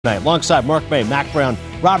Tonight, alongside Mark May, Mac Brown,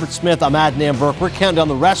 Robert Smith, I'm Adnan Burke. We're counting down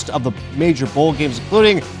the rest of the major bowl games,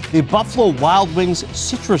 including the Buffalo Wild Wings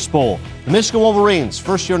Citrus Bowl. The Michigan Wolverines,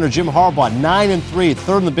 first year under Jim Harbaugh, 9-3,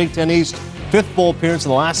 third in the Big Ten East, fifth bowl appearance in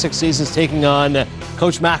the last 6 seasons, taking on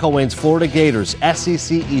Coach McElwain's Florida Gators,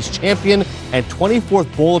 SEC East champion, and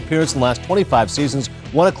 24th bowl appearance in the last 25 seasons,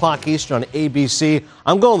 1 o'clock Eastern on ABC.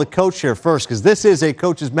 I'm going with the coach here first because this is a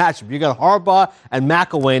coach's matchup. You got Harbaugh and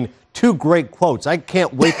McElwain. Two great quotes. I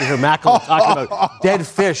can't wait to hear McElwain talking about dead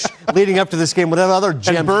fish leading up to this game. Whatever other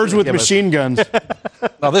gems. And birds with machine guns.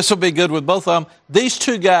 Now, this will be good with both of them. These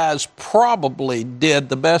two guys probably did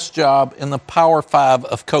the best job in the Power Five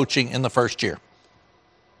of coaching in the first year.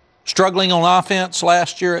 Struggling on offense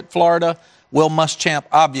last year at Florida, Will Muschamp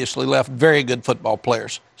obviously left very good football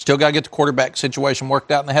players. Still got to get the quarterback situation worked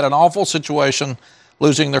out, and they had an awful situation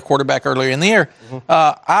losing their quarterback earlier in the year.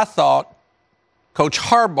 I thought Coach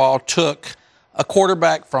Harbaugh took a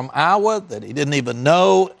quarterback from Iowa that he didn't even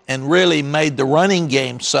know and really made the running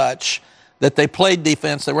game such that they played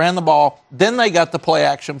defense, they ran the ball, then they got the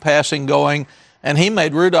play-action passing going, and he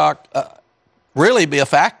made Rudock really be a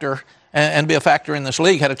factor and be a factor in this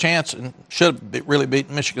league, had a chance and should have really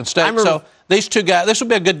beaten Michigan State. So these two guys, this will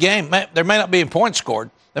be a good game. There may not be points scored.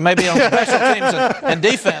 They may be on special teams and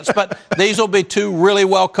defense, but these will be two really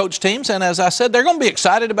well-coached teams. And as I said, they're going to be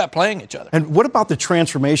excited about playing each other. And what about the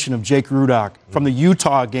transformation of Jake Rudock from the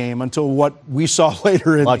Utah game until what we saw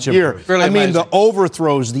later in the year? Really amazing. The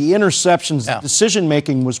overthrows, the interceptions, the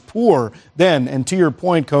decision-making was poor then. And to your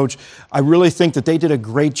point, Coach, I really think that they did a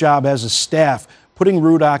great job as a staff putting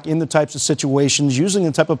Rudock in the types of situations, using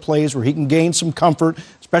the type of plays where he can gain some comfort,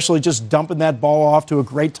 especially just dumping that ball off to a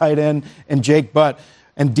great tight end and Jake Butt.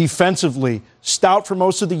 And defensively, stout for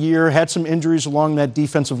most of the year, had some injuries along that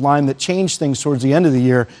defensive line that changed things towards the end of the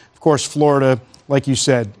year. Of course, Florida, like you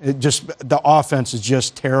said, the offense is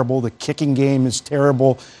just terrible. The kicking game is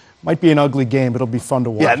terrible. Might be an ugly game, but it'll be fun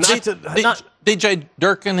to watch. Yeah, DJ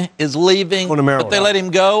Durkin is leaving, but they let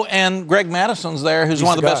him go, and Greg Madison's there, who's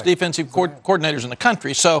one of the best defensive coordinators in the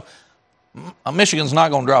country. So Michigan's not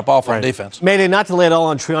going to drop off on defense. Mayday, not to lay it all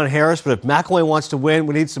on Treon Harris, but if McElwain wants to win,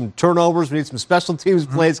 we need some turnovers, we need some special teams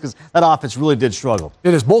plays, because that offense really did struggle.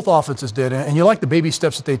 It is. Both offenses did, and you like the baby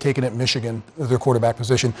steps that they've taken at Michigan, their quarterback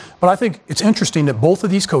position. But I think it's interesting that both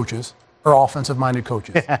of these coaches are offensive-minded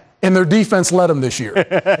coaches. And their defense led them this year.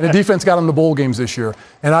 And the defense got them to bowl games this year.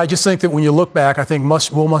 And I just think that when you look back, I think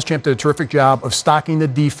Will Muschamp did a terrific job of stocking the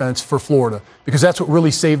defense for Florida, because that's what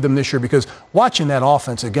really saved them this year. Because watching that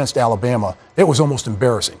offense against Alabama, it was almost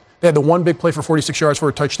embarrassing. They had the one big play for 46 yards for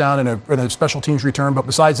a touchdown and a special teams return, but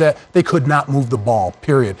besides that, they could not move the ball,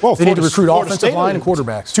 period. Well, they need to recruit offensive line and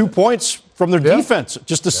quarterbacks. 2 points from their defense,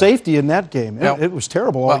 just the safety in that game. It was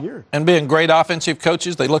terrible all year. And being great offensive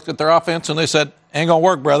coaches, they looked at their offense and they said, ain't going to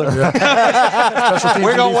work, brother.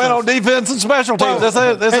 We're going to win on defense and special teams.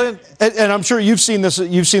 That's it. And I'm sure you've seen this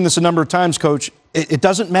a number of times, Coach. It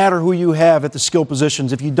doesn't matter who you have at the skill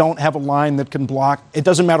positions if you don't have a line that can block. It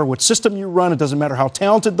doesn't matter what system you run. It doesn't matter how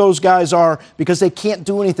talented those guys are, because they can't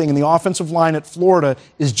do anything. And the offensive line at Florida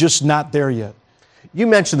is just not there yet. You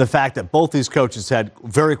mentioned the fact that both these coaches had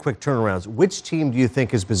very quick turnarounds. Which team do you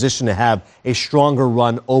think is positioned to have a stronger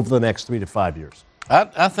run over the next 3 to 5 years?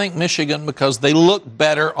 I think Michigan, because they look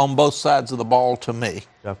better on both sides of the ball to me.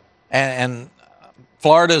 Yep. And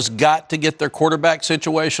Florida's got to get their quarterback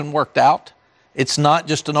situation worked out. It's not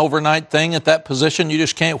just an overnight thing at that position. You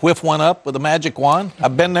just can't whiff one up with a magic wand.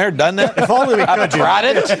 I've been there, done that. If only we could. I've tried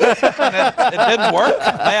it. And it didn't work,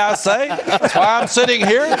 may I say. That's why I'm sitting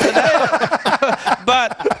here today.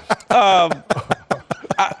 But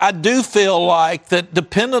I do feel like that,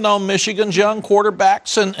 depending on Michigan's young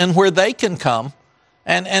quarterbacks and where they can come,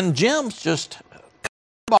 and Jim's just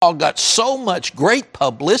got so much great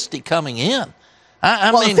publicity coming in.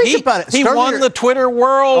 I mean, he won the Twitter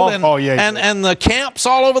world and the camps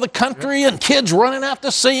all over the country and kids running out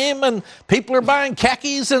to see him and people are buying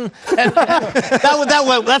khakis and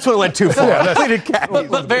that's when it went too far.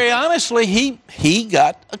 But very honestly, he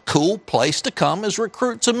got a cool place to come as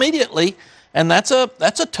recruits immediately, and that's a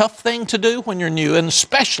tough thing to do when you're new, and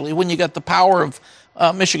especially when you got the power of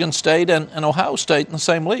Michigan State and Ohio State in the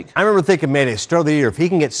same league. I remember thinking, maybe start of the year, if he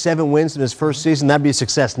can get 7 wins in his first season, that'd be a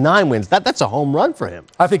success. 9 wins, that's a home run for him.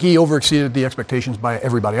 I think he overexceeded the expectations by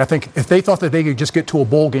everybody. I think if they thought that they could just get to a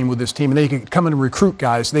bowl game with this team and they could come in and recruit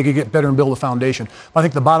guys, they could get better and build a foundation. I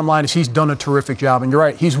think the bottom line is he's done a terrific job. And you're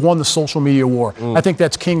right, he's won the social media war. I think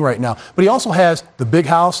that's king right now. But he also has the big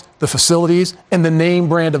house, the facilities, and the name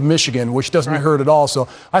brand of Michigan, which doesn't hurt at all. So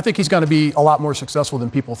I think he's going to be a lot more successful than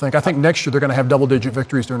people think. I think next year they're going to have double-digit double-digit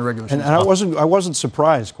victories during the regular season. And I wasn't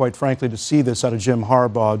surprised, quite frankly, to see this out of Jim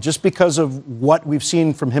Harbaugh, just because of what we've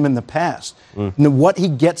seen from him in the past. And what he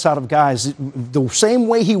gets out of guys, the same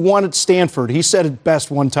way he won at Stanford. He said it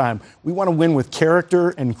best one time, we want to win with character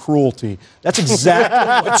and cruelty. That's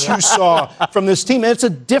exactly what you saw from this team. And it's a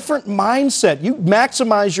different mindset. You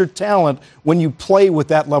maximize your talent when you play with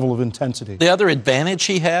that level of intensity. The other advantage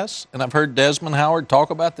he has, and I've heard Desmond Howard talk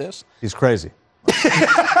about this. He's crazy.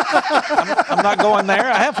 I'm not going there.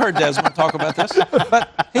 I have heard Desmond talk about this.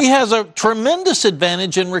 But he has a tremendous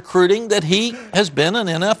advantage in recruiting that he has been an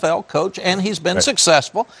NFL coach and he's been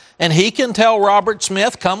successful. And he can tell Robert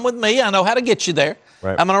Smith, come with me. I know how to get you there.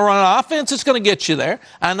 Right. I'm going to run an offense that's going to get you there.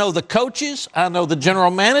 I know the coaches. I know the general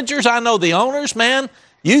managers. I know the owners, man.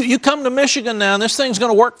 You come to Michigan now, and this thing's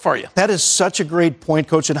going to work for you. That is such a great point,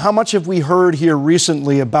 Coach. And how much have we heard here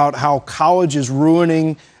recently about how college is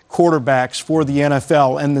ruining quarterbacks for the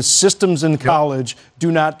NFL, and the systems in college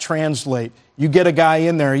do not translate. You get a guy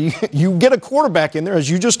in there, you get a quarterback in there, as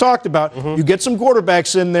you just talked about. You get some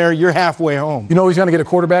quarterbacks in there, you're halfway home. You know he's going to get a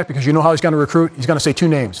quarterback because you know how he's going to recruit? He's going to say two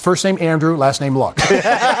names. First name Andrew, last name Luck.